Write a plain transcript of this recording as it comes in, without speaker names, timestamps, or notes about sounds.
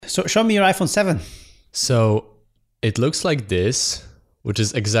So show me your iPhone 7. So it looks like this, which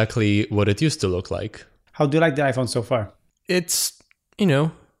is exactly what it used to look like. How do you like the iPhone so far? It's,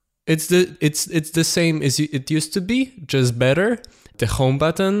 it's the same as it used to be, just better. The home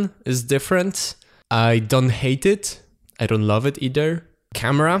button is different. I don't hate it. I don't love it either.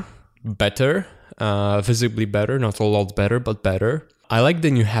 Camera, better, visibly better, not a lot better, but better. I like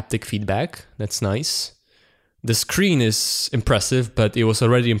the new haptic feedback. That's nice. The screen is impressive, but it was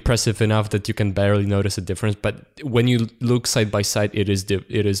already impressive enough that you can barely notice a difference. But when you look side by side, it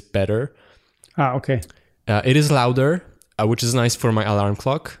is better. Ah, okay. It is louder, which is nice for my alarm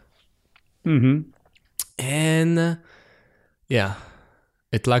clock. Mm-hmm. And yeah,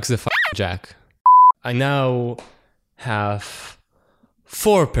 it lacks the jack. I now have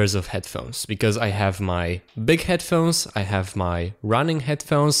 4 pairs of headphones because I have my big headphones, I have my running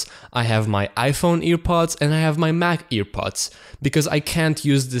headphones, I have my iPhone earpods, and I have my Mac earpods because I can't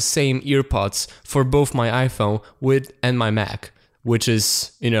use the same earpods for both my iPhone and my Mac, which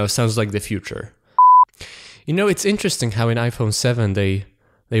is, sounds like the future. It's interesting how in iPhone 7 they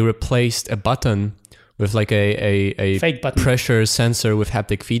replaced a button with like a fake button. Pressure sensor with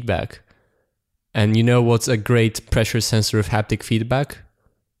haptic feedback. And you know what's a great pressure sensor with haptic feedback?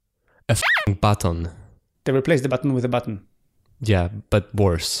 A button. They replaced the button with a button. Yeah, but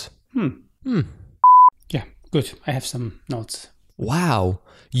worse. Yeah, good. I have some notes. Wow,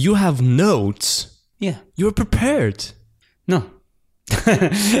 you have notes? Yeah. You're prepared. No.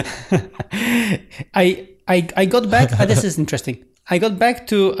 I got back. This is interesting. I got back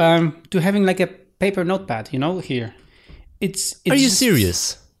to having like a paper notepad. Here. Are you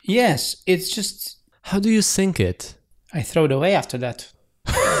serious? Yes. It's just. How do you sync it? I throw it away after that.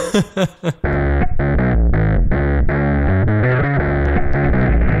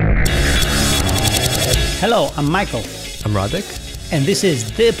 Hello, I'm Michael. I'm Radek. And this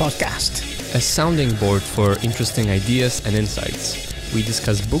is The Podcast. A sounding board for interesting ideas and insights. We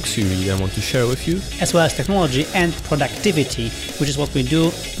discuss books you read and want to share with you, as well as technology and productivity, which is what we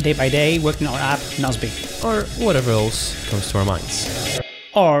do day by day, working on our app, Nozbe. Or whatever else comes to our minds.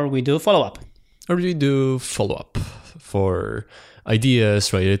 Or we do follow-up. Or we do follow-up for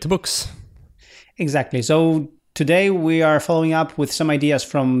ideas related to books. Exactly. So today we are following up with some ideas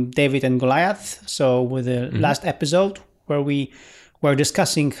from David and Goliath. So with the last episode where we were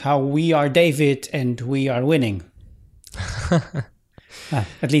discussing how we are David and we are winning.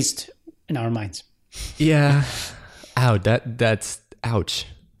 At least in our minds. Yeah. Ow, that's ouch.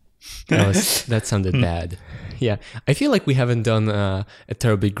 That sounded bad. Yeah, I feel like we haven't done a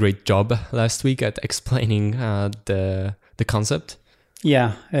terribly great job last week at explaining the concept.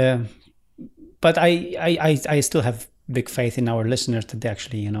 Yeah, but I still have big faith in our listeners that they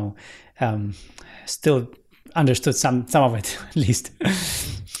actually, still understood some of it, at least,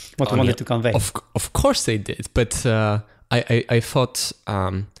 what we wanted to convey. Of course they did, but I thought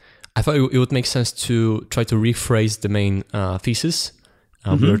it would make sense to try to rephrase the main thesis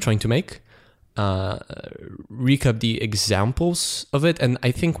we were trying to make. Recap the examples of it, and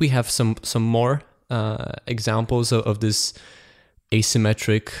I think we have some more examples of this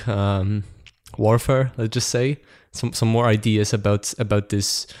asymmetric warfare. Let's just say some more ideas about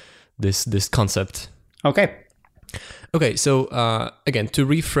this concept. Okay. So again, to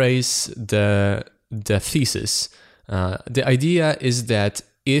rephrase the thesis, the idea is that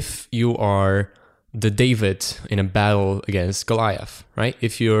if you are the David in a battle against Goliath, right?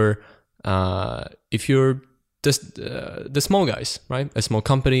 If you're the small guys, right? A small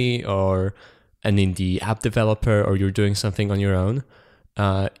company or an indie app developer, or you're doing something on your own,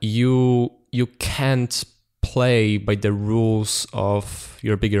 you can't play by the rules of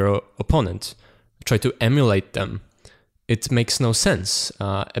your bigger opponent. Try to emulate them. It makes no sense.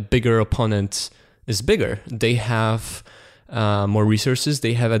 A bigger opponent is bigger. They have more resources.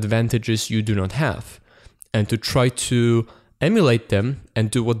 They have advantages you do not have. And to try to emulate them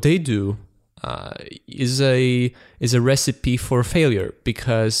and do what they do is a recipe for failure,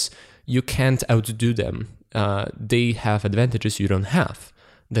 because you can't outdo them. They have advantages you don't have.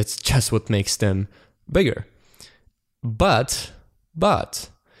 That's just what makes them bigger. But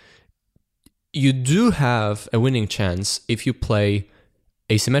you do have a winning chance if you play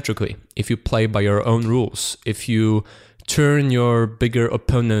asymmetrically, if you play by your own rules, if you turn your bigger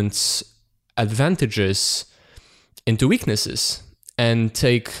opponent's advantages into weaknesses and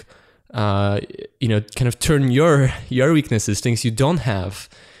take, kind of turn your weaknesses, things you don't have,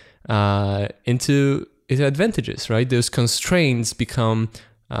 into advantages, right? Those constraints become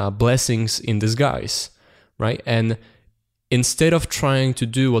blessings in disguise, right? And instead of trying to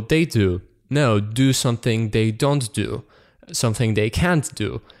do what they do, no, do something they don't do, something they can't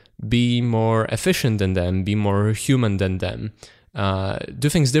do. be more efficient than them, be more human than them, do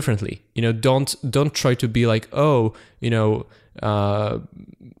things differently. Don't try to be like, don't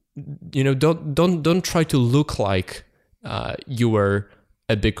try to look like you were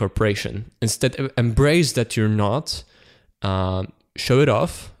a big corporation. Instead, embrace that you're not, show it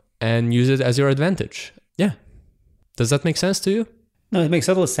off, and use it as your advantage. Yeah. Does that make sense to you? No, it makes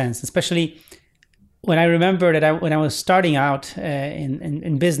total sense, especially when I remember that when I was starting out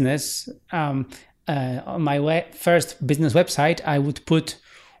in business, on my first business website, I would put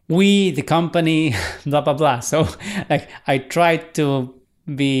 "we, the company," blah blah blah. So like I tried to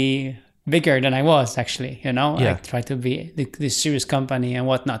be bigger than I was actually. Yeah. I tried to be this serious company and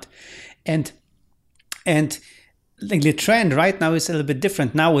whatnot, and like the trend right now is a little bit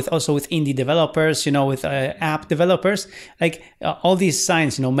different now with indie developers, with app developers, like all these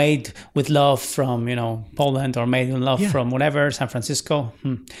signs, made with love from, Poland, or made with love from whatever, San Francisco.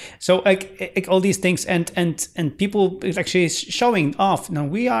 So like all these things and people actually showing off,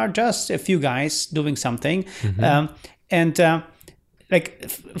 we are just a few guys doing something.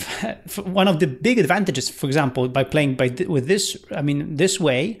 One of the big advantages, for example, by playing with this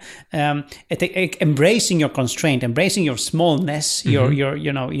way, embracing your constraint, embracing your smallness, your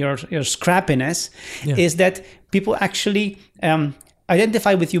scrappiness, is that people actually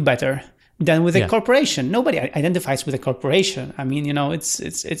identify with you better than with a corporation. Nobody identifies with a corporation. I mean,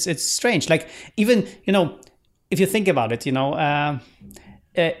 it's strange. Like even if you think about it,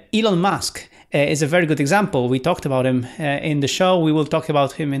 Elon Musk is a very good example. We talked about him in the show. We will talk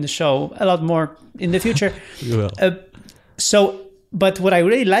about him in the show a lot more in the future. We will. But what I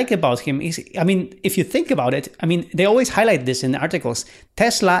really like about him is, if you think about it, they always highlight this in the articles.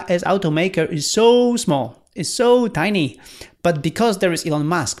 Tesla as automaker is so small, is so tiny. But because there is Elon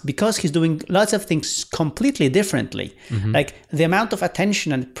Musk, because he's doing lots of things completely differently, like the amount of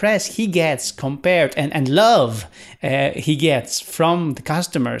attention and press he gets compared and love he gets from the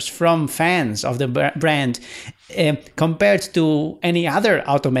customers, from fans of the brand, compared to any other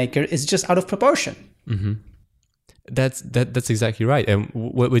automaker is just out of proportion. That's exactly right. And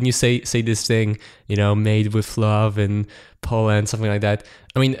when you say this thing, made with love in Poland, something like that,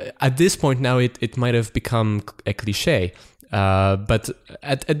 at this point now it might have become a cliche. But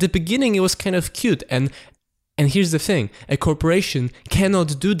at the beginning it was kind of cute. And here's the thing, a corporation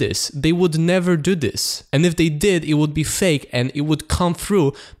cannot do this. They would never do this. And if they did, it would be fake and it would come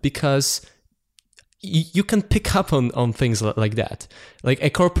through because you can pick up on things like that. Like a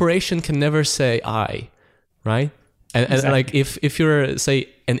corporation can never say I, right? And Exactly. like if you're, say,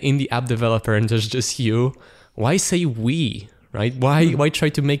 an indie app developer and there's just you, why say we? Right? Why try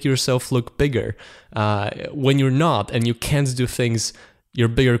to make yourself look bigger when you're not, and you can't do things your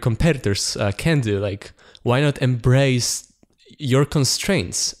bigger competitors can do? Like, why not embrace your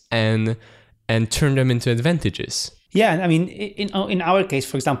constraints and turn them into advantages? Yeah, in our case,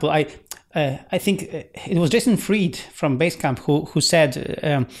 for example, I think it was Jason Fried from Basecamp who said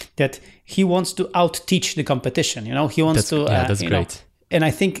that he wants to out-teach the competition. He wants to. That's great. And I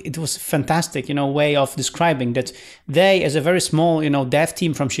think it was fantastic, way of describing that they, as a very small, dev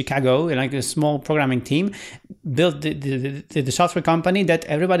team from Chicago, like a small programming team, built the software company that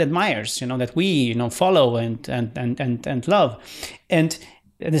everybody admires, that we, follow and love. And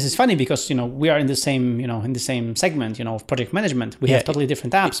this is funny because, we are in the same segment, of project management. We have totally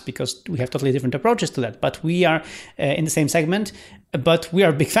different apps because we have totally different approaches to that. But we are in the same segment, but we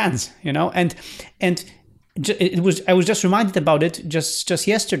are big fans, and I was just reminded about it just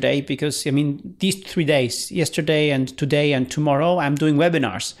yesterday because these 3 days, yesterday and today and tomorrow, I'm doing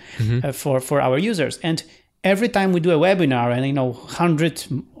webinars for our users, and every time we do a webinar and 100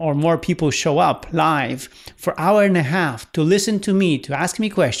 or more people show up live for an hour and a half to listen to me, to ask me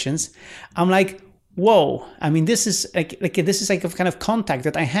questions, I'm like, whoa! This is this is like a kind of contact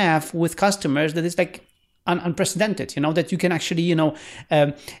that I have with customers that is like unprecedented, that you can actually,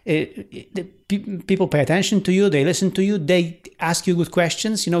 people pay attention to you, they listen to you, they ask you good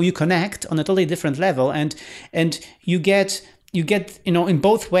questions, you connect on a totally different level, and you get in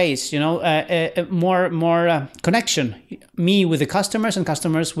both ways, more connection, me with the customers and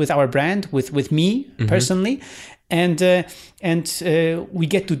customers with our brand, with me personally, and we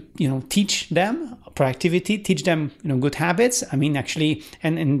get to teach them productivity, teach them good habits. Actually,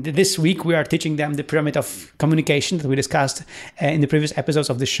 and this week we are teaching them the pyramid of communication that we discussed in the previous episodes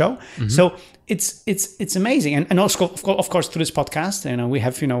of the show. So it's amazing, and also of course through this podcast, we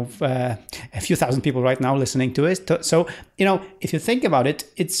have a few thousand people right now listening to it. So if you think about it,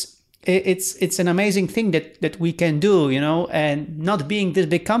 it's an amazing thing that we can do, and not being this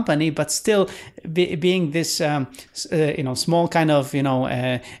big company, but still being this small kind of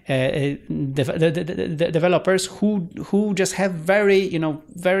developers who just have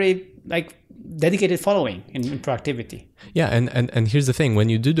very like dedicated following in productivity. Yeah, and here's the thing: when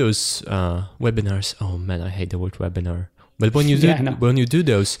you do those webinars, oh man, I hate the word webinar. But when you do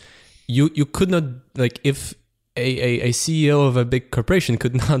those, you could not, like, if a CEO of a big corporation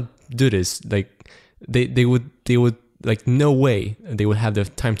could not do this, like they would like, no way they would have the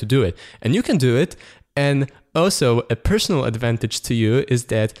time to do it, and you can do it. And also a personal advantage to you is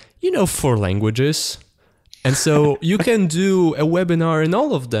that 4 languages. And so you can do a webinar in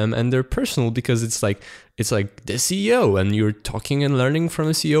all of them, and they're personal because it's like the CEO, and you're talking and learning from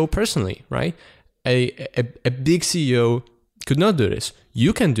the CEO personally, right? A big CEO could not do this.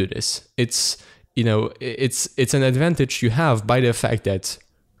 You can do this. It's an advantage you have by the fact that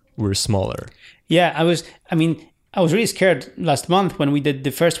we're smaller. Yeah, I was really scared last month when we did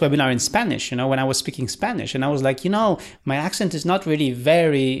the first webinar in Spanish, when I was speaking Spanish, and I was like, my accent is not really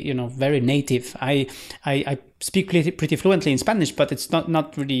very, very native. I speak pretty fluently in Spanish, but it's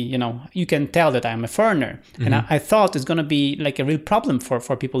not really, you can tell that I'm a foreigner. Mm-hmm. And I thought it's going to be like a real problem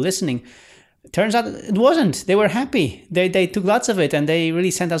for people listening. Turns out it wasn't. They were happy. They took lots of it, and they really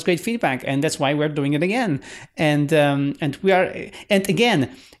sent us great feedback, and that's why we're doing it again. And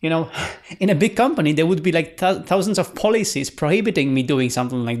again, in a big company, there would be like thousands of policies prohibiting me doing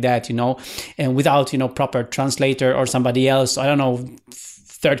something like that, and without proper translator or somebody else, I don't know,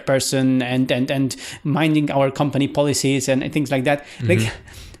 third person, and minding our company policies and things like that. Mm-hmm. Like,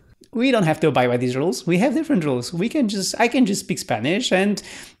 we don't have to abide by these rules. We have different rules. I can just speak Spanish, and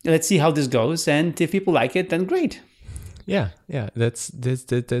let's see how this goes. And if people like it, then great. Yeah, that's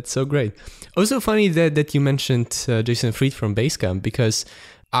so great. Also funny that you mentioned Jason Fried from Basecamp, because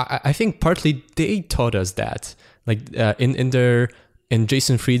I think partly they taught us that. Like in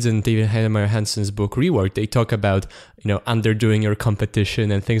Jason Fried's and David Heinemeier Hansen's book Rework, they talk about underdoing your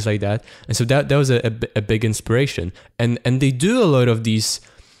competition and things like that. And so that was a big inspiration. And they do a lot of these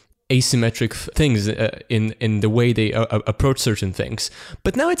asymmetric things in the way they approach certain things.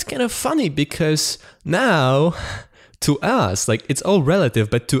 But now it's kind of funny, because now to us, like, it's all relative,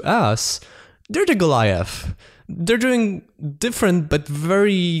 but to us, they're the Goliath. They're doing different but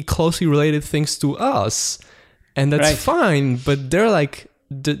very closely related things to us, and that's right. Fine. But they're like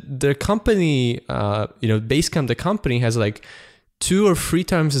the company, Basecamp, the company has like 2 or 3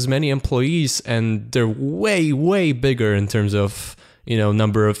 times as many employees, and they're way, way bigger in terms of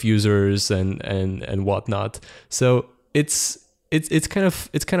number of users and whatnot. So it's kind of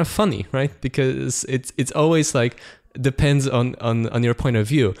funny, right? Because it's always like depends on your point of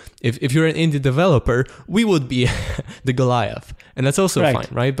view. If you're an indie developer, we would be the Goliath, and that's also right. Fine,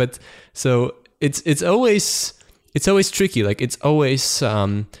 right? But so it's always tricky. Like, it's always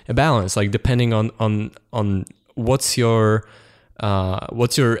a balance. Like, depending on what's your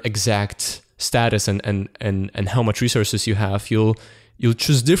exact status and how much resources you have, you'll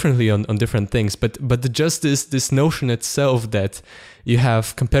choose differently on different things. But just this notion itself that you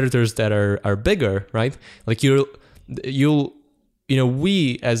have competitors that are bigger, right? Like, we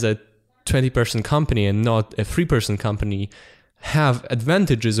as a 20-person company and not a 3-person company have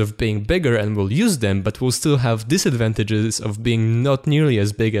advantages of being bigger, and we'll use them, but we'll still have disadvantages of being not nearly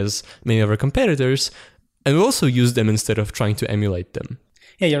as big as many of our competitors, and we'll also use them instead of trying to emulate them.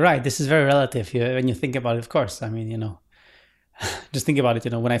 Yeah, you're right. This is very relative when you think about it, of course. I mean, just think about it.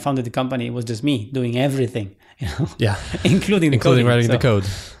 When I founded the company, it was just me doing everything, Yeah. including writing the code.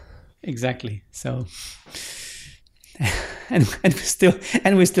 Exactly. So, and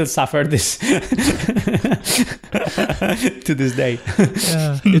we still suffer this to this day.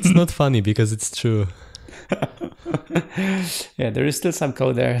 Yeah, it's not funny because it's true. Yeah, there is still some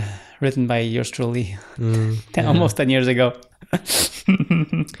code there written by yours truly, almost 10 years ago.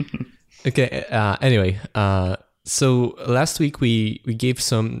 Okay. Anyway, so last week we gave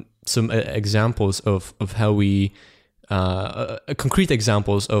some examples of how we concrete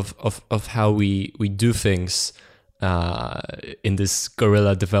examples of how we do things in this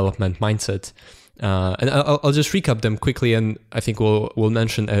guerrilla development mindset, and I'll just recap them quickly, and I think we'll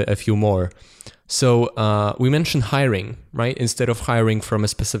mention a few more. So we mentioned hiring, right? Instead of hiring from a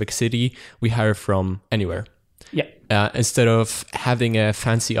specific city, we hire from anywhere. Yeah. Instead of having a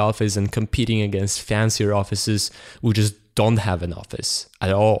fancy office and competing against fancier offices, we just don't have an office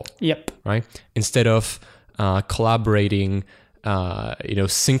at all. Yep. Right. Instead of collaborating,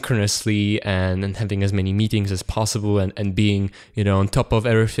 synchronously and having as many meetings as possible and being, on top of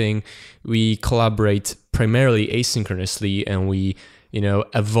everything, we collaborate primarily asynchronously, and we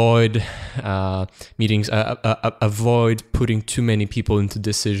avoid meetings, avoid putting too many people into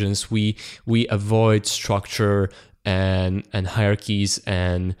decisions. We avoid structure and hierarchies,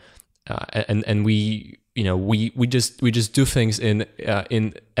 and we just do things in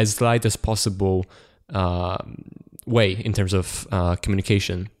as light as possible way in terms of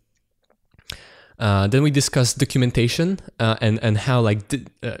communication. Then we discussed documentation and how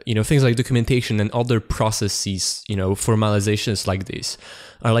things like documentation and other processes, formalizations like this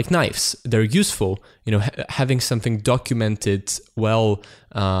are like knives. They're useful. Having something documented well,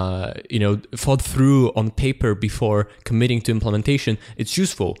 thought through on paper before committing to implementation, it's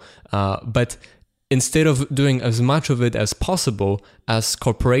useful. But instead of doing as much of it as possible as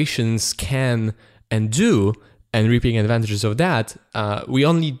corporations can and do, and reaping advantages of that, we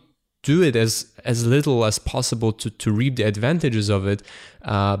only do it as little as possible to reap the advantages of it,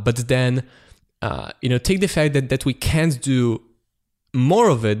 but then take the fact that we can't do more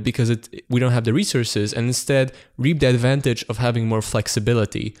of it because we don't have the resources, and instead reap the advantage of having more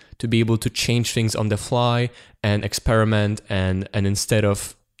flexibility to be able to change things on the fly and experiment, and instead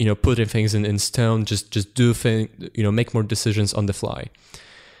of putting things in stone, just do things, make more decisions on the fly.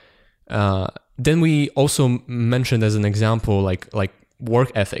 Then we also mentioned as an example like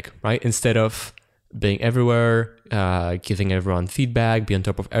work ethic, right? Instead of being everywhere, giving everyone feedback, be on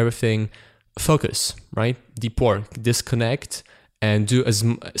top of everything, focus, right? Deep work, disconnect, and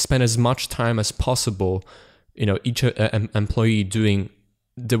spend as much time as possible, each employee doing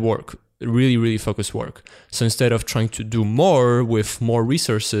the work, really, really focused work. So instead of trying to do more with more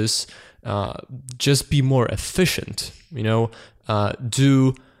resources, just be more efficient,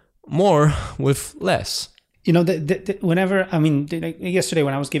 do more with less. Whenever, yesterday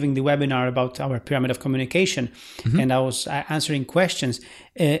when I was giving the webinar about our pyramid of communication, and I was answering questions,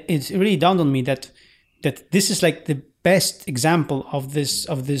 it really dawned on me that this is like the best example of this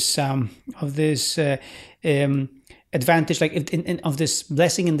advantage, like of this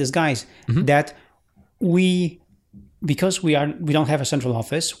blessing in disguise, that because we don't have a central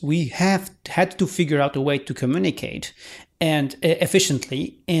office, we have had to figure out a way to communicate and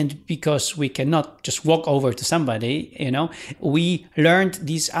efficiently, and because we cannot just walk over to somebody, we learned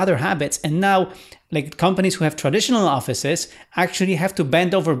these other habits, and now like companies who have traditional offices actually have to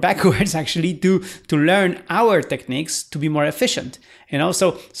bend over backwards actually to learn our techniques to be more efficient.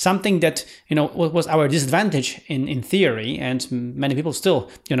 So something that what was our disadvantage in theory, and many people still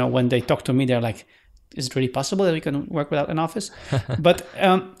when they talk to me, they're like, is it really possible that we can work without an office? but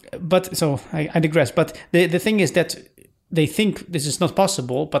so I digress. But the thing is that they think this is not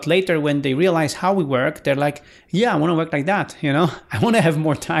possible, but later when they realize how we work, they're like, yeah, I want to work like that. I want to have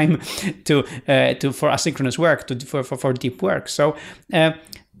more time for asynchronous work, for deep work. So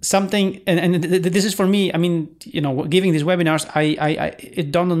something, and this is for me, giving these webinars,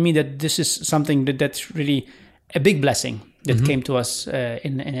 it dawned on me that this is something that's really a big blessing that came to us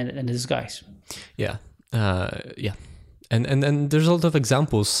in disguise. Yeah. And there's a lot of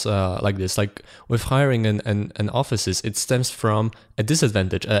examples like this, like with hiring and offices. It stems from a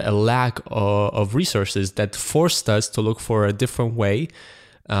disadvantage, a lack of resources that forced us to look for a different way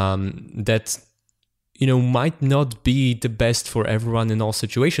that might not be the best for everyone in all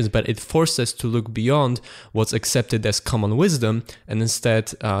situations, but it forced us to look beyond what's accepted as common wisdom and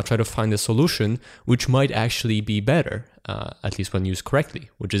instead try to find a solution which might actually be better, at least when used correctly,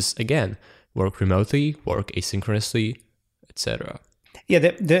 which is, again, work remotely, work asynchronously, etc. Yeah,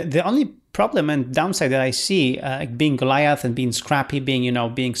 the only problem and downside that I see, being Goliath and being scrappy,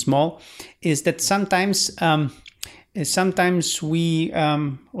 being small, is that sometimes we,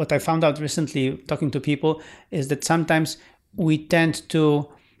 what I found out recently talking to people, is that sometimes we tend to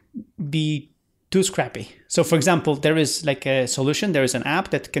be too scrappy. So, for example, there is like a solution, there is an app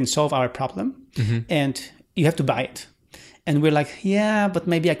that can solve our problem, and you have to buy it. And we're like, yeah, but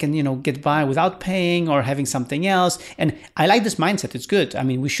maybe I can, get by without paying or having something else. And I like this mindset. It's good.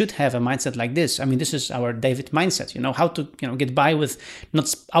 We should have a mindset like this. This is our David mindset, how to, get by with not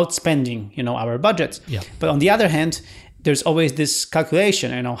outspending, our budgets. Yeah. But on the other hand, there's always this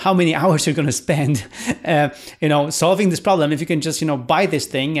calculation, how many hours you're going to spend, solving this problem. If you can just, buy this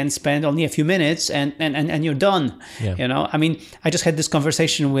thing and spend only a few minutes and you're done. Yeah. I just had this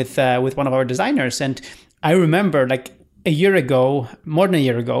conversation with one of our designers, and I remember like more than a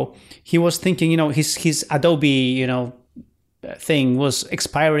year ago, he was thinking, his Adobe, thing was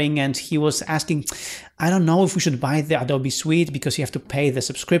expiring, and he was asking, I don't know if we should buy the Adobe suite because you have to pay the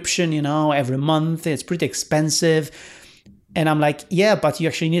subscription, every month. It's pretty expensive. And I'm like, yeah, but you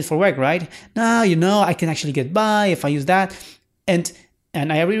actually need it for work, right? No, I can actually get by if I use that. And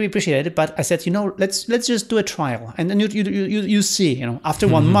and I really appreciated it. But I said, let's just do a trial, and then you see, after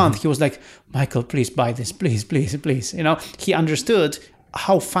 1 month, he was like, Michael, please buy this, please, please, please. He understood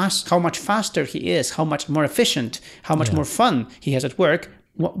how much faster he is, how much more efficient, how much more fun he has at work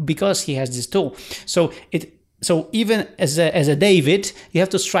because he has this tool. So even as a David, you have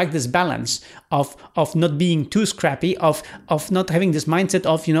to strike this balance of not being too scrappy, of not having this mindset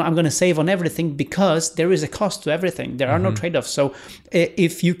of, I'm going to save on everything, because there is a cost to everything. There are no trade-offs. So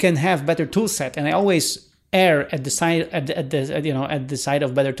if you can have better tool set, and I always err at the side at the side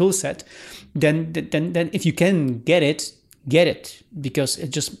of better tool set, then if you can get it, because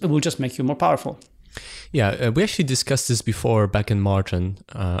it will just make you more powerful. Yeah, we actually discussed this before back in March, and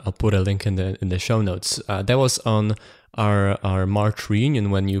I'll put a link in the show notes. That was on our March reunion,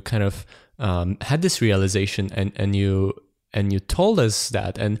 when you kind of had this realization, and you told us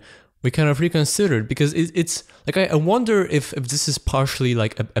that, and we kind of reconsidered, because it's like, I wonder if this is partially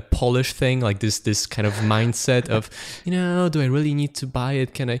like a Polish thing, like this kind of mindset of, do I really need to buy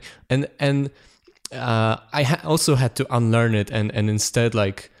it? Can I? And I also had to unlearn it, and instead,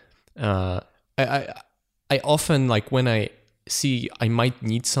 like, I often, like, when I see I might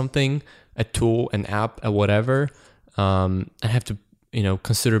need something, a tool, an app, whatever, I have to,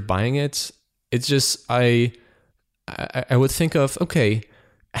 consider buying it. It's just, I would think of, okay,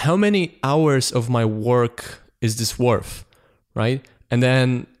 how many hours of my work is this worth, right? And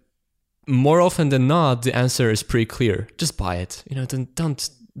then more often than not, the answer is pretty clear. Just buy it.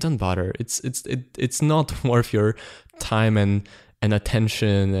 Don't bother. It's not worth your time and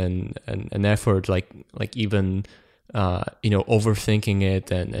attention and effort, like even overthinking it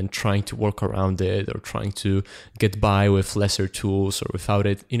and trying to work around it, or trying to get by with lesser tools or without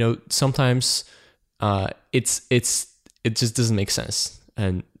it. Sometimes it just doesn't make sense,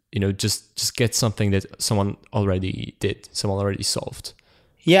 and just get something that someone already solved.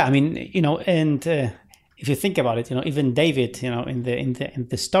 Yeah, I mean, and if you think about it, even David, in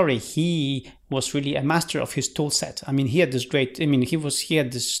the story, he was really a master of his tool set. I mean, he had this he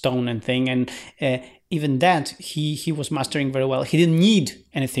had this stone and thing, and even that he was mastering very well. He didn't need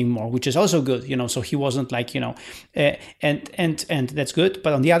anything more, which is also good, So he wasn't like, and that's good.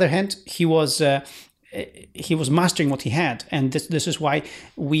 But on the other hand, he was mastering what he had, and this is why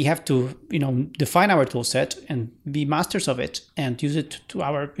we have to define our tool set and be masters of it and use it to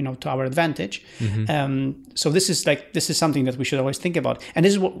our advantage. So this is something that we should always think about. And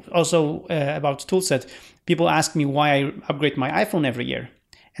this is also about tool set. People ask me why I upgrade my iPhone every year,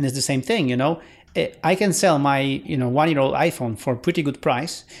 and it's the same thing. I can sell my 1-year-old iPhone for a pretty good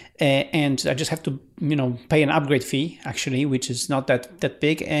price, and I just have to pay an upgrade fee, actually, which is not that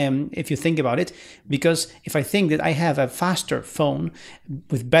big, if you think about it. Because if I think that I have a faster phone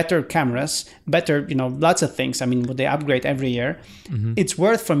with better cameras, better lots of things, what they upgrade every year, it's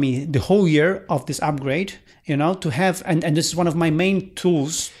worth for me the whole year of this upgrade, to have, and this is one of my main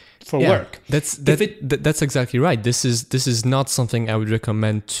tools for work. That's exactly right. This is not something I would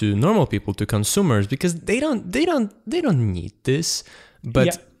recommend to normal people, to consumers, because they don't need this.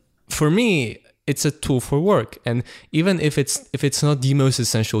 But for me, it's a tool for work, and even if it's not the most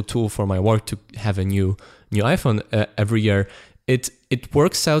essential tool for my work to have a new iPhone every year, it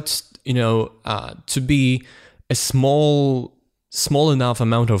works out to be a small enough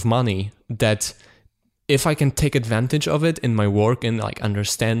amount of money that, if I can take advantage of it in my work, and like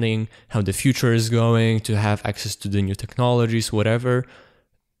understanding how the future is going, to have access to the new technologies, whatever,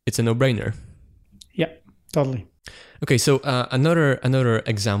 it's a no-brainer. Yeah, totally. Okay, so another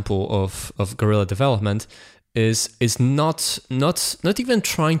example of guerrilla development is not even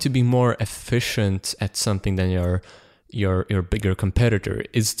trying to be more efficient at something than your bigger competitor.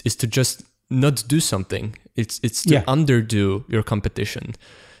 Is to just not do something. It's to underdo your competition.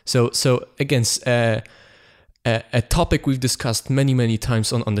 So again, a topic we've discussed many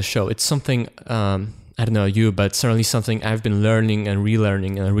times on the show. It's something, I don't know you, but certainly something I've been learning and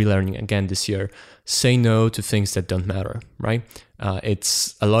relearning again this year. Say no to things that don't matter, right?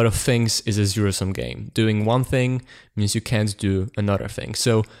 It's a lot of things is a zero-sum game. Doing one thing means you can't do another thing.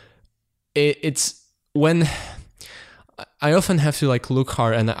 So it's when I often have to look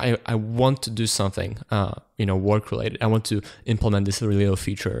hard, and I want to do something, work related. I want to implement this little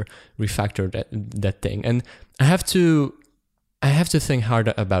feature, refactor that thing, and I have to think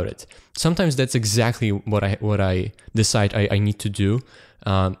hard about it. Sometimes that's exactly what I decide I need to do.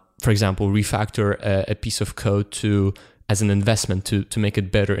 For example, refactor a piece of code as an investment to make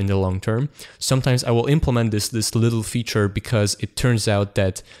it better in the long term. Sometimes I will implement this little feature because it turns out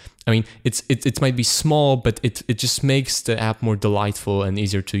that, it might be small, but it just makes the app more delightful and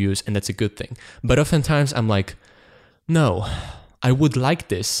easier to use, and that's a good thing. But oftentimes I'm like, no, I would like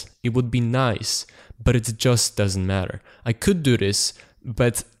this, it would be nice, but it just doesn't matter. I could do this,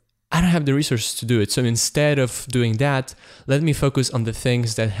 but I don't have the resources to do it. So instead of doing that, let me focus on the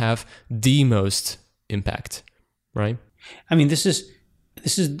things that have the most impact, right? I mean, this is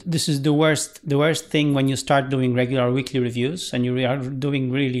the worst thing when you start doing regular weekly reviews and you are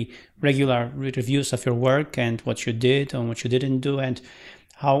doing really regular reviews of your work and what you did and what you didn't do and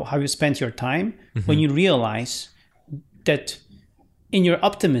how you spent your time. When you realize that in your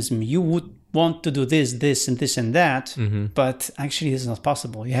optimism you would want to do this and this and that, but actually this is not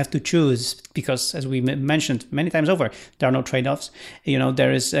possible. You have to choose, because as we mentioned many times over, there are no trade-offs.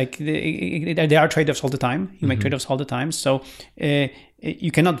 There is there are trade-offs all the time. You make trade-offs all the time, so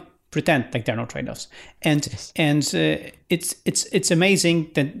you cannot pretend like there are no trade-offs. And it's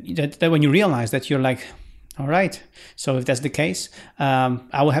amazing that when you realize that, you're like, all right, so if that's the case,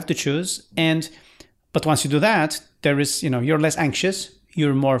 I will have to choose. But once you do that, there is you're less anxious.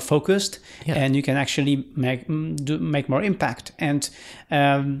 You're more focused, and you can actually make more impact. And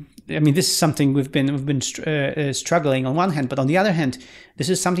I mean, this is something we've been struggling on one hand, but on the other hand, this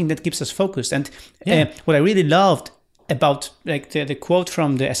is something that keeps us focused. And what I really loved about the quote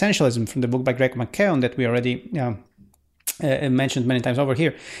from the Essentialism from the book by Greg McKeown that we already mentioned many times over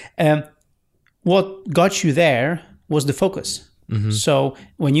here, what got you there was the focus. So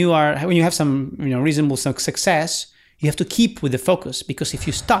when you have some reasonable success, you have to keep with the focus, because if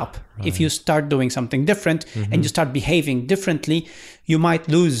you stop, if you start doing something different and you start behaving differently, you might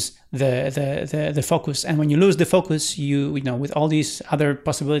lose the focus. And when you lose the focus, you with all these other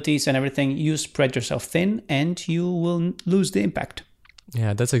possibilities and everything, you spread yourself thin and you will lose the impact.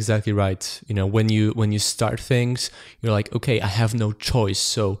 Yeah, that's exactly right. When you start things, you're like, okay, I have no choice,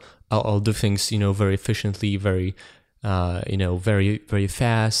 so I'll do things very efficiently, very very, very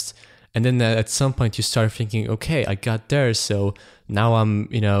fast. And then at some point you start thinking, okay, I got there, so now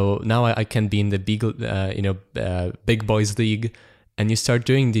now I can be in the big, big boys league, and you start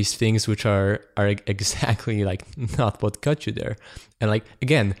doing these things which are exactly like not what got you there. And like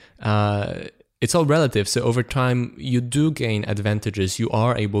again, it's all relative. So over time, you do gain advantages. You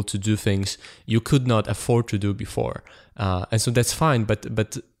are able to do things you could not afford to do before, and so that's fine.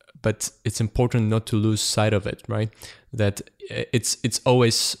 But it's important not to lose sight of it, right? That it's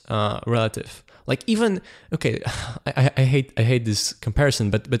always relative. Like even I hate this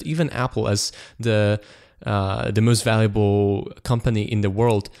comparison, but even Apple as the most valuable company in the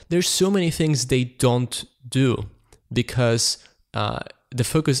world, there's so many things they don't do because the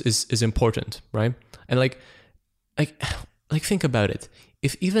focus is important, right? And like think about it.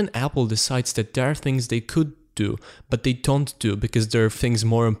 If even Apple decides that there are things they could do, but they don't do because there are things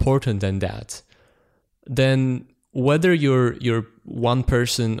more important than that, then whether you're one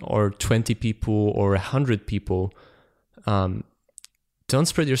person or 20 people or 100 people, don't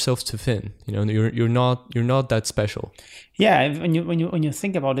spread yourself too thin. You're not that special. Yeah, when you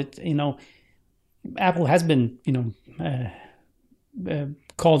think about it, Apple has been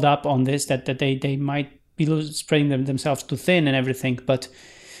called up on this that they might be spreading themselves too thin and everything, but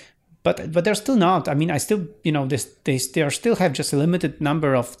they're still not. I mean, I still, they still have just a limited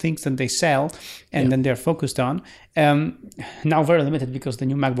number of things that they sell, and then they're focused on. Now very limited because the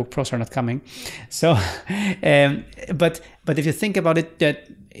new MacBook Pros are not coming. So, but if you think about it, that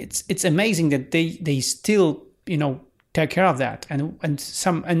it's amazing that they still, take care of that. And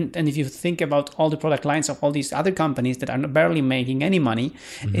if you think about all the product lines of all these other companies that are barely making any money,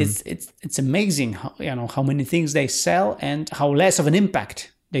 it's amazing how many things they sell and how less of an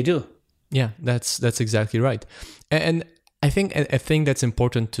impact they do. Yeah, that's exactly right. And I think a thing that's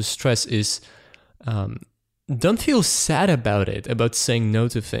important to stress is don't feel sad about it, about saying no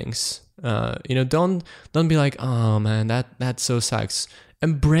to things. Don't be like, oh man, that so sucks.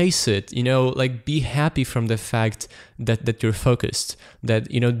 Embrace it, like be happy from the fact that you're focused, that,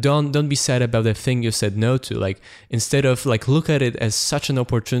 don't be sad about the thing you said no to. Like instead of like look at it as such an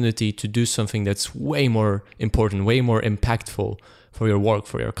opportunity to do something that's way more important, way more impactful for your work,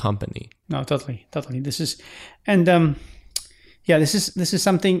 for your company. No, totally. This is, and this is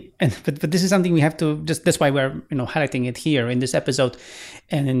something, but this is something we have to just. That's why we're highlighting it here in this episode,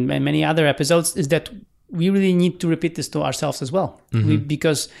 and in many other episodes, is that we really need to repeat this to ourselves as well,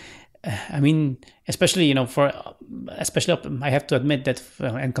 because, I mean, especially I have to admit that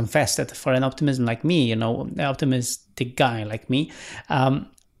and confess that for an optimism like me, an optimistic guy like me,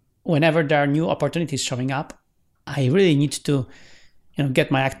 whenever there are new opportunities showing up, I really need to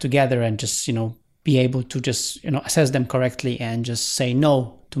get my act together and just, be able to just, assess them correctly and just say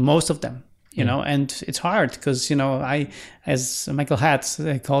no to most of them. and it's hard because, I, as Michael Hatz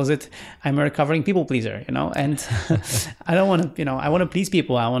calls it, I'm a recovering people pleaser, and I don't want to, I want to please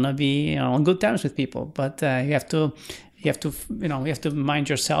people. I want to be, on good terms with people, but you have to, you have to mind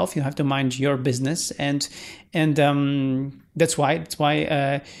yourself. You have to mind your business. And that's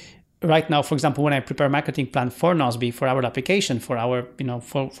why, right now, for example, when I prepare a marketing plan for Nozbe, for our application, for our,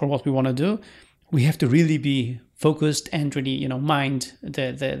 for what we want to do, we have to really be focused and really, mind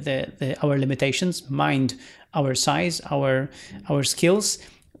the our limitations, mind our size, our skills,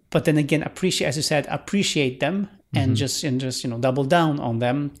 but then again, as you said, appreciate them and just double down on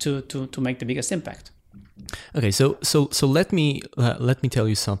them to make the biggest impact. Okay, so let me tell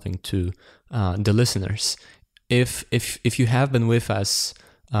you something to the listeners. If you have been with us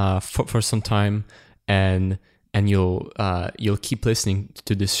for some time and you'll keep listening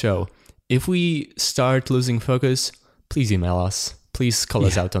to this show, if we start losing focus, please email us. Please call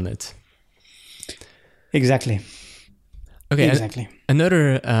us out on it. Exactly. Okay. Exactly.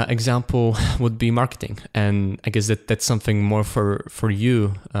 Another example would be marketing, and I guess that's something more for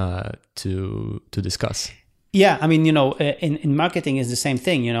you to discuss. Yeah, I mean, in marketing is the same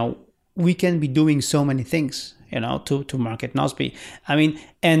thing. We can be doing so many things, to market Nozbe. I mean,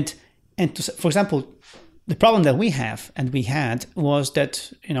 and for example, the problem that we have and we had was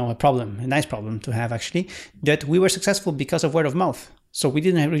that, a nice problem to have actually, that we were successful because of word of mouth. So we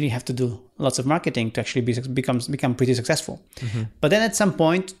didn't really have to do lots of marketing to actually become pretty successful. Mm-hmm. But then at some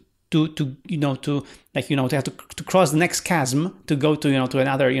point to have to cross the next chasm to go to, to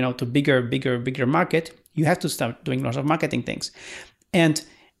another, to bigger market, you have to start doing lots of marketing things. And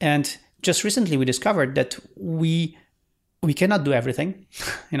just recently we discovered that we cannot do everything,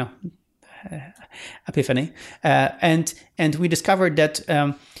 epiphany. And we discovered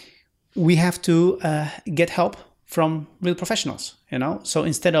that we have to get help from real professionals, So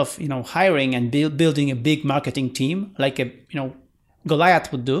instead of, hiring and building a big marketing team like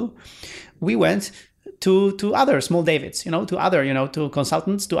Goliath would do, we went to other small Davids, to other, to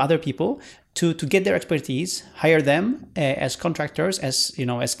consultants, to other people to get their expertise, hire them as contractors, as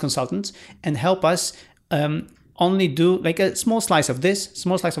consultants, and help us only do like a small slice of this,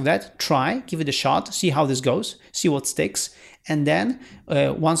 small slice of that, give it a shot, see how this goes, see what sticks. And then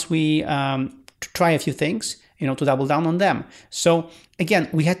once we try a few things, to double down on them. So again,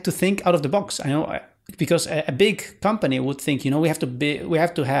 we had to think out of the box. I know because a big company would think, we have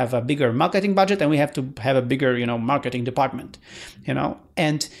to have a bigger marketing budget and we have to have a bigger, marketing department,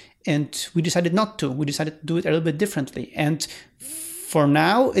 and we decided not to. We decided to do it a little bit differently. And for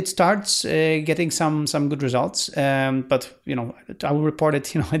now, it starts getting some good results. But I will report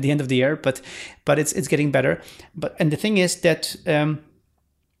it, at the end of the year. But it's getting better. And the thing is that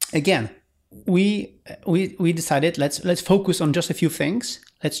again, we decided let's focus on just a few things.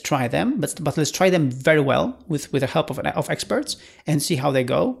 Let's try them, but let's try them very well with the help of experts and see how they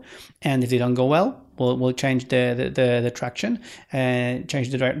go. And if they don't go well, we'll change the traction,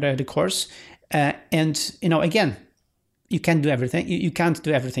 change the course. And again, you can't do everything. You can't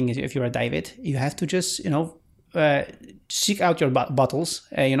do everything if you're a David. You have to just seek out your battles.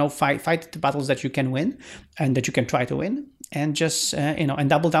 Fight the battles that you can win and that you can try to win, and just and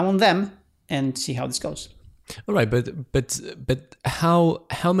double down on them and see how this goes. All right, but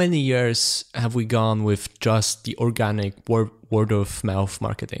how many years have we gone with just the organic word of mouth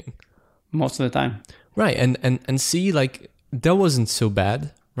marketing? Most of the time. Right, and see, like, that wasn't so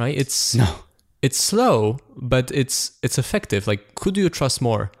bad, right? It's slow, but it's effective. Like, who do you trust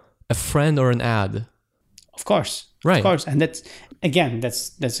more, a friend or an ad? Of course. Right. Of course. And that's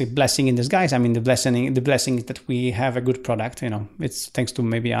a blessing in disguise. I mean, the blessing is that we have a good product, it's thanks to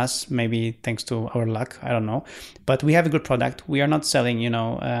maybe us, maybe thanks to our luck. I don't know, but we have a good product. We are not selling, we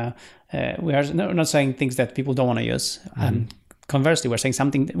are not selling things that people don't want to use. Mm-hmm. Conversely, we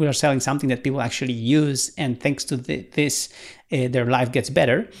are selling something that people actually use. And thanks to this, their life gets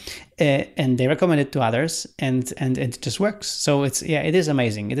better, and they recommend it to others, and it just works. So it is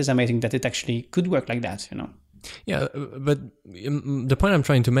amazing. It is amazing that it actually could work like that, Yeah, but the point I'm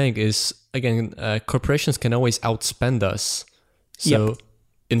trying to make is, again, corporations can always outspend us. So yep.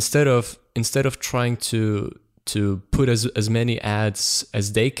 instead of trying to put as many ads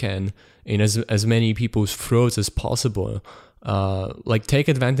as they can in as many people's throats as possible, like, take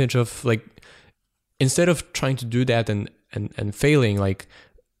advantage of, like, instead of trying to do that and failing, like,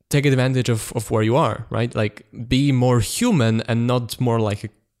 take advantage of where you are, right? Like, be more human and not more like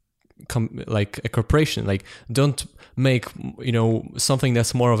a corporation. Like, don't make something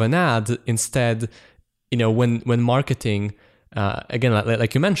that's more of an ad. Instead, when marketing, again,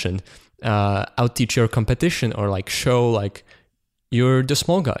 like you mentioned, out teach your competition, or like show, like, you're the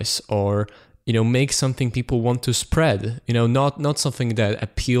small guys, or make something people want to spread, not something that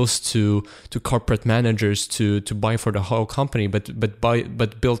appeals to corporate managers to buy for the whole company,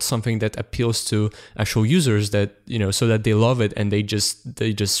 but build something that appeals to actual users, that so that they love it and they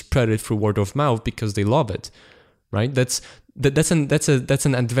just spread it through word of mouth because they love it, right? That's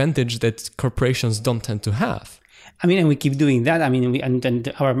an advantage that corporations don't tend to have. I mean, and we keep doing that. I mean,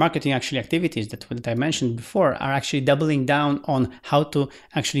 and our marketing actually activities that I mentioned before are actually doubling down on how to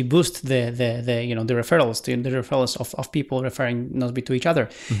actually boost the referrals, the referrals of people referring Nozbe to each other,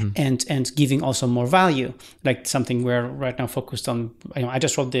 and giving also more value. Like something we're right now focused on. I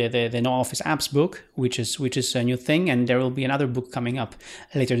just wrote the No Office Apps book, which is a new thing, and there will be another book coming up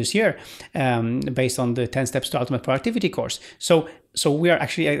later this year, based on the 10 Steps to Ultimate Productivity course. So we are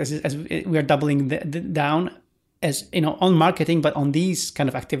actually as we are doubling down, as on marketing, but on these kind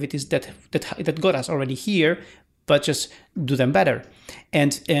of activities that got us already here, but just do them better,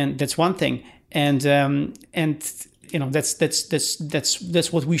 and that's one thing, and that's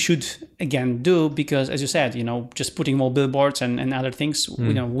what we should again do, because as you said, just putting more billboards and other things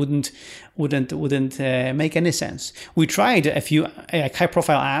wouldn't make any sense. We tried a few high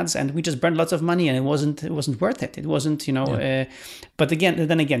profile ads and we just burned lots of money, and it wasn't worth it. It wasn't but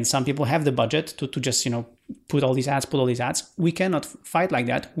then again, some people have the budget to just put all these ads. We cannot fight like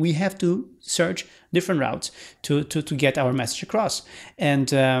that. We have to search different routes to get our message across.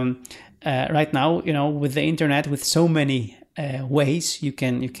 And right now, with the internet, with so many ways you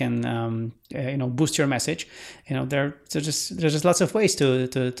can boost your message, there's just lots of ways to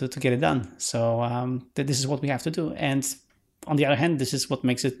get it done. So this is what we have to do. And on the other hand, this is what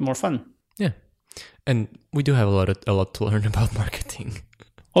makes it more fun. Yeah, and we do have a lot to learn about marketing.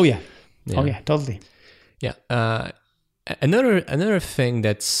 Oh yeah. Oh yeah, totally. Yeah. Another thing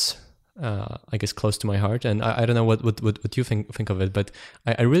that's I guess close to my heart, and I don't know what you think of it, but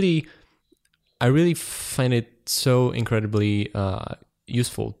I really find it so incredibly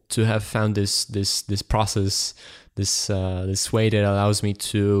useful to have found this process, this way that allows me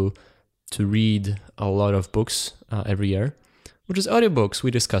to read a lot of books every year, which is audiobooks.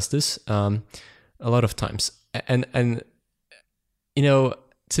 We discussed this a lot of times, and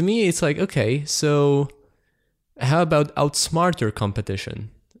to me it's like, okay, so how about outsmart your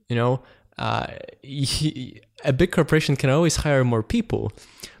competition? A big corporation can always hire more people,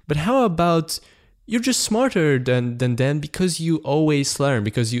 but how about you're just smarter than them because you always learn,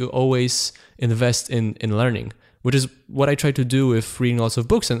 because you always invest in learning, which is what I try to do with reading lots of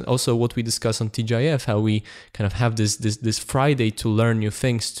books, and also what we discuss on TGIF, how we kind of have this Friday to learn new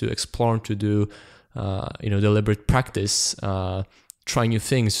things, to explore, to do deliberate practice, try new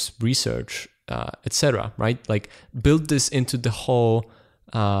things, research, etc. Right? Like build this into the whole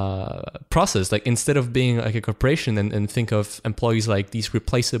process. Like instead of being like a corporation and think of employees like these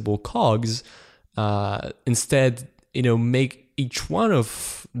replaceable cogs, instead make each one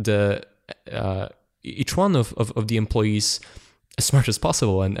of the employees as smart as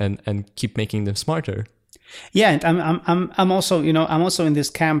possible, and keep making them smarter. Yeah, and I'm also in this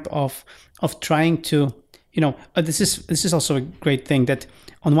camp of trying to this is also a great thing, that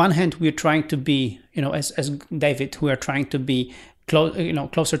on one hand we're trying to be as David, we are trying to be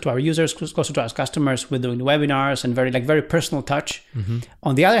closer to our users, closer to our customers. We're doing webinars and very personal touch. Mm-hmm.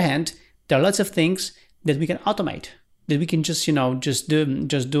 On the other hand, there are lots of things that we can automate, that we can just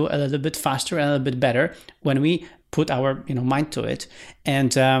do a little bit faster and a little bit better when we put our mind to it.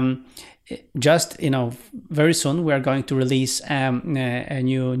 And just very soon we are going to release a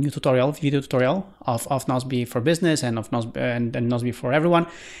new video tutorial of Nozbe for Business and of Nozbe and Nozbe for everyone,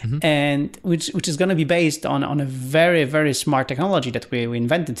 mm-hmm. and which is going to be based on a very, very smart technology that we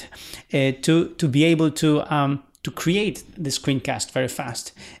invented to be able to create the screencast very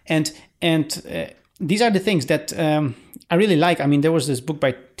fast. And these are the things that I really like. I mean, there was this book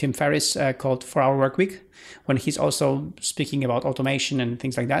by Tim Ferriss called 4-Hour Workweek, when he's also speaking about automation and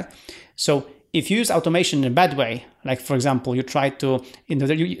things like that. So if you use automation in a bad way, like for example, you try to,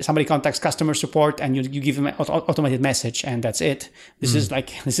 somebody contacts customer support and you give them an automated message and that's it. This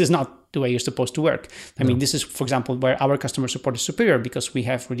is not the way you're supposed to work. I mean, this is, for example, where our customer support is superior, because we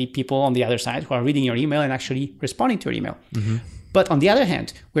have really people on the other side who are reading your email and actually responding to your email. Mm-hmm. But on the other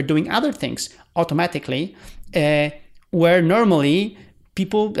hand, we're doing other things automatically, where normally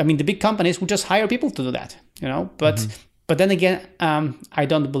people, I mean, the big companies would just hire people to do that, but mm-hmm. But then again, I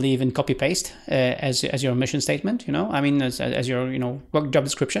don't believe in copy paste as your mission statement, I mean, as your work job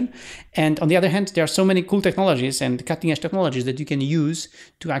description. And on the other hand, there are so many cool technologies and cutting edge technologies that you can use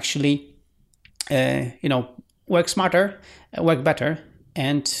to actually work smarter, work better,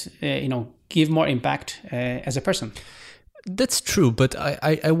 and give more impact as a person. That's true, but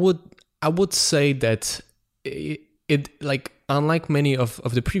I would say that it like unlike many of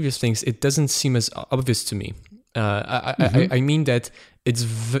the previous things, it doesn't seem as obvious to me. I mean that it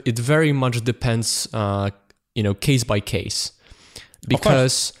very much depends, case by case,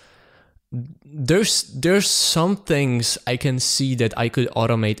 because there's some things I can see that I could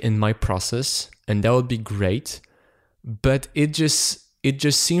automate in my process, and that would be great. But it just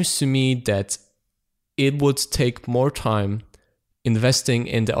seems to me that it would take more time investing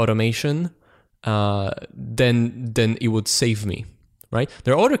in the automation than it would save me, right?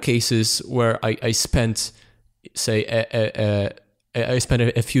 There are other cases where I spent, say, I spent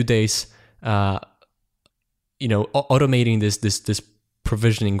a few days, automating this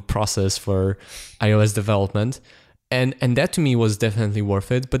provisioning process for iOS development, and that to me was definitely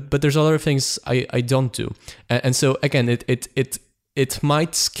worth it. But there's other things I don't do, and so again, it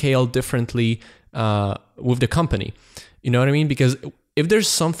might scale differently with the company. You know what I mean? Because if there's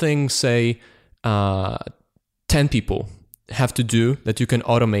something, say, 10 people have to do that you can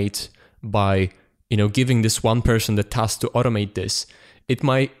automate by, giving this one person the task to automate this, it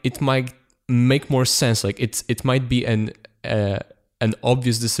might make more sense. Like it might be an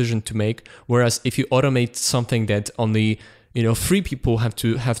obvious decision to make. Whereas if you automate something that only 3 people have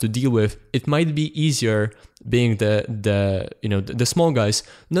to deal with, it might be easier, being the small guys,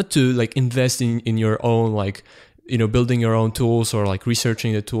 not to like invest in your own, like, building your own tools or like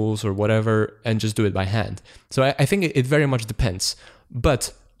researching the tools or whatever, and just do it by hand. So I think it very much depends.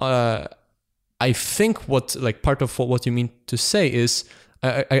 But I think what, like, part of what you mean to say is,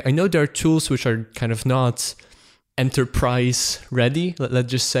 I know there are tools which are kind of not enterprise ready, let's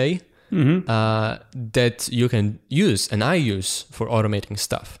just say, that you can use, and I use, for automating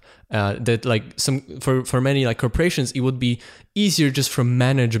stuff. That like for many like corporations, it would be easier just from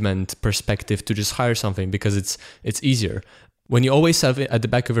management perspective to just hire something, because it's easier. When you always have it at the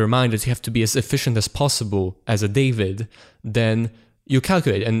back of your mind that you have to be as efficient as possible as a David, then you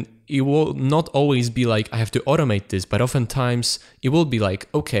calculate, and it will not always be like, I have to automate this, but oftentimes it will be like,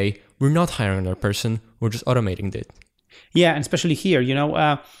 okay, we're not hiring another person, we're just automating it. Yeah, and especially here,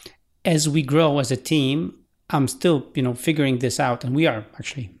 as we grow as a team, I'm still, figuring this out, and we are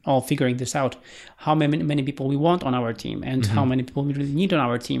actually all figuring this out, how many people we want on our team, and how many people we really need on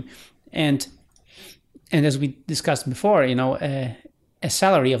our team. And as we discussed before, a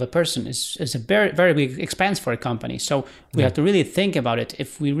salary of a person is a very, very big expense for a company. So we have to really think about it,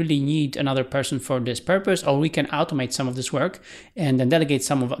 if we really need another person for this purpose, or we can automate some of this work and then delegate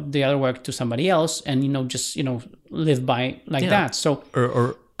some of the other work to somebody else, and, just, live by like that. So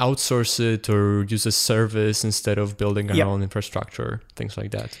or outsource it, or use a service instead of building our own infrastructure, things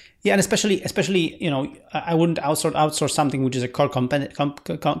like that. Yeah, and especially, I wouldn't outsource something which is a core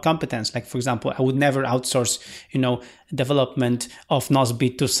competence. Like, for example, I would never outsource, development of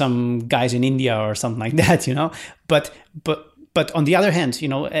Nozbe to some guys in India or something like that, But on the other hand,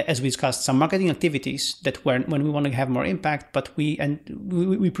 as we discussed, some marketing activities that when we want to have more impact, but we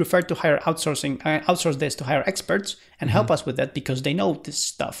prefer to outsource this to hire experts and help us with that, because they know this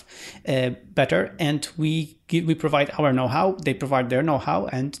stuff better, and we provide our know-how, they provide their know-how,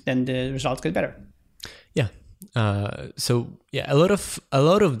 and then the results get better. Yeah. So yeah, a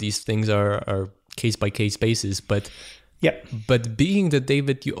lot of these things are case by case basis, but being the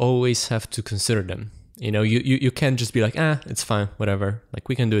David, you always have to consider them. You can't just be like, it's fine, whatever. Like,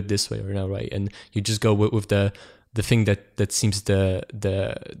 we can do it this way or that way, and you just go with the thing that seems the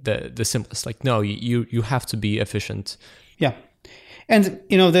simplest. Like, no, you have to be efficient. Yeah, and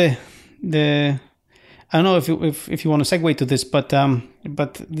the I don't know if you want to segue to this, but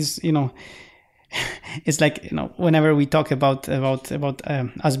this it's like, whenever we talk about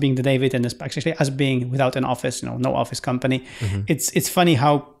us being the David, and especially us being without an office, no office company, it's funny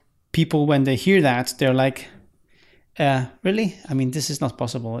how people, when they hear that, they're like, really? I mean, this is not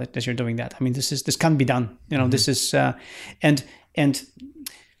possible that you're doing that. I mean, this can't be done. This is, and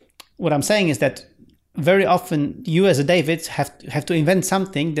what I'm saying is that very often you as a David have to invent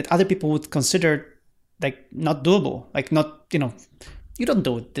something that other people would consider like not doable, like not, you don't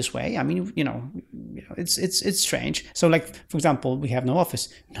do it this way. I mean, it's strange. So, like, for example, we have no office.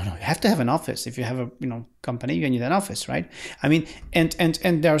 No, you have to have an office. If you have a company, you need an office, right? I mean, and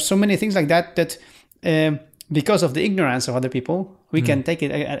there are so many things like that because of the ignorance of other people, we can take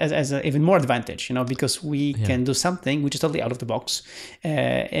it as a even more advantage, because we can do something which is totally out of the box,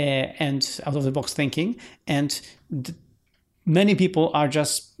 and out of the box thinking, and many people are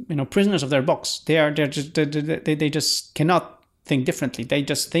just prisoners of their box. They just cannot think differently. They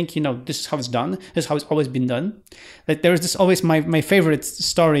just think, this is how it's done. This is how it's always been done. Like, there is this always, my favorite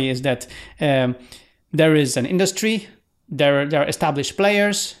story is that there is an industry there are established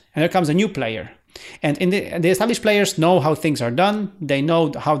players, and there comes a new player. And the established players know how things are done. They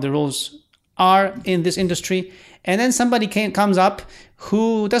know how the rules are in this industry. And then somebody comes up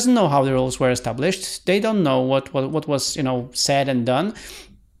who doesn't know how the rules were established. They don't know what was said and done.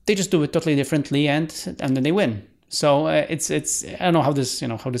 They just do it totally differently, and then they win. So it's I don't know how this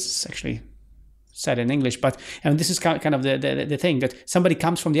is actually said in English, but this is kind of the thing, that somebody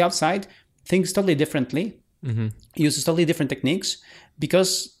comes from the outside, thinks totally differently, uses totally different techniques,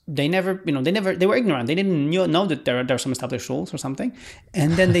 because they were ignorant. They didn't know that there are some established rules or something,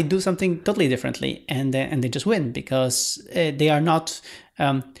 and then they do something totally differently, and they just win, because they are not.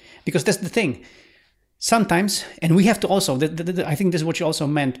 Because that's the thing. Sometimes, and we have to also. I think this is what you also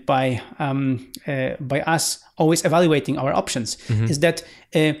meant by us always evaluating our options. Is that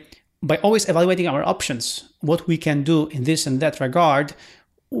by always evaluating our options, what we can do in this and that regard,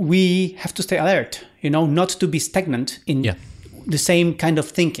 we have to stay alert. Not to be stagnant in the same kind of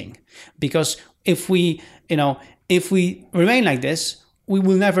thinking, because if we remain like this, we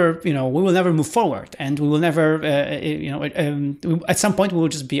will never move forward, and we will never at some point we will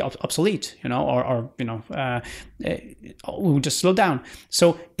just be obsolete, or we will just slow down.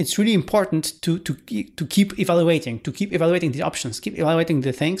 So it's really important to keep evaluating the options, keep evaluating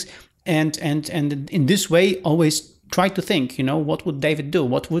the things, and in this way always try to think, what would David do?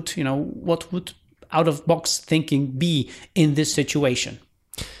 What would out of box thinking be in this situation?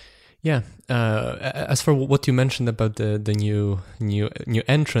 Yeah. As for what you mentioned about the new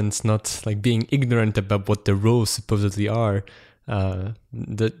entrants not like being ignorant about what the rules supposedly are,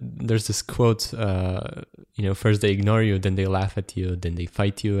 there's this quote, first they ignore you, then they laugh at you, then they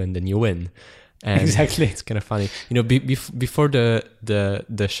fight you, and then you win. And exactly, it's kind of funny. Before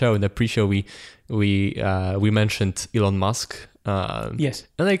the show, in the pre-show, we mentioned Elon Musk. Yes,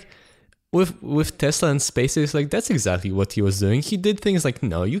 and like. With Tesla and SpaceX, like that's exactly what he was doing. He did things like,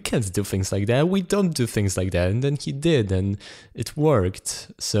 no, you can't do things like that. We don't do things like that. And then he did, and it worked.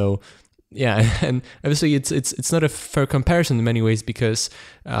 So yeah, and obviously it's not a fair comparison in many ways, because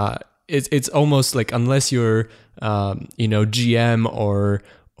it's almost like, unless you're GM or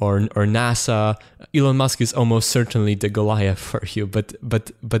NASA, Elon Musk is almost certainly the Goliath for you. But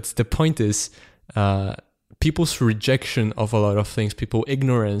the point is, people's rejection of a lot of things, people's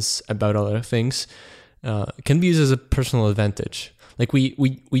ignorance about a lot of things, can be used as a personal advantage. Like we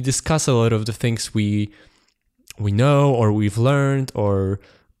discuss a lot of the things we know or we've learned or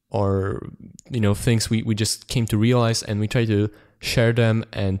things we just came to realize, and we try to share them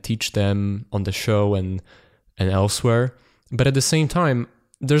and teach them on the show and elsewhere. But at the same time,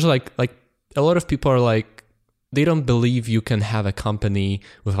 there's like a lot of people are like, they don't believe you can have a company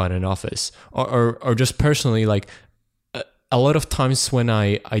without an office, or just personally, like a lot of times when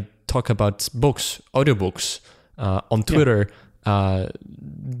I talk about books, audiobooks on Twitter,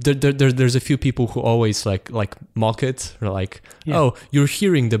 there's a few people who always like mock it, or like, oh, you're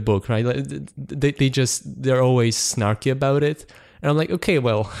hearing the book, right? Like, they're always snarky about it, and I'm like, okay,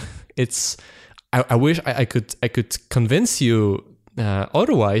 well, it's I wish I could convince you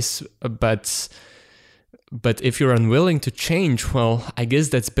otherwise, but if you're unwilling to change, well, I guess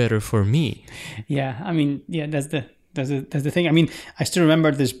that's better for me. Yeah, I mean, that's the thing. I mean, I still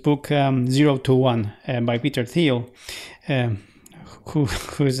remember this book, 0 to 1, by Peter Thiel, who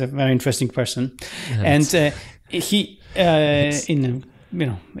is a very interesting person, and he in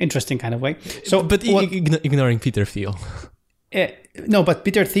a interesting kind of way. So, but ignoring Peter Thiel. No, but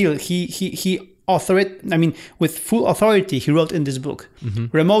Peter Thiel, he authored. I mean, with full authority, he wrote in this book: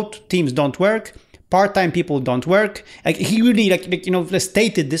 remote teams don't work. Part-time people don't work. Like, he really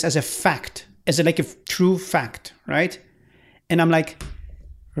stated this as a fact, as a true fact, right? And I'm like,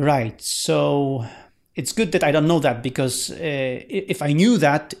 right. So it's good that I don't know that, because if I knew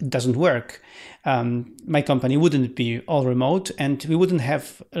that it doesn't work, my company wouldn't be all remote, and we wouldn't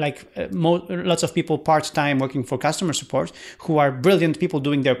have lots of people part-time working for customer support who are brilliant people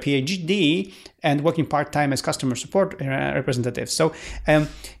doing their PhD and working part-time as customer support representatives. So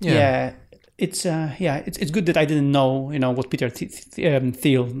It's good that I didn't know what Peter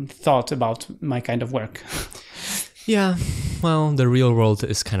Thiel thought about my kind of work. Yeah, well, the real world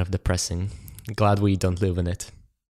is kind of depressing. Glad we don't live in it.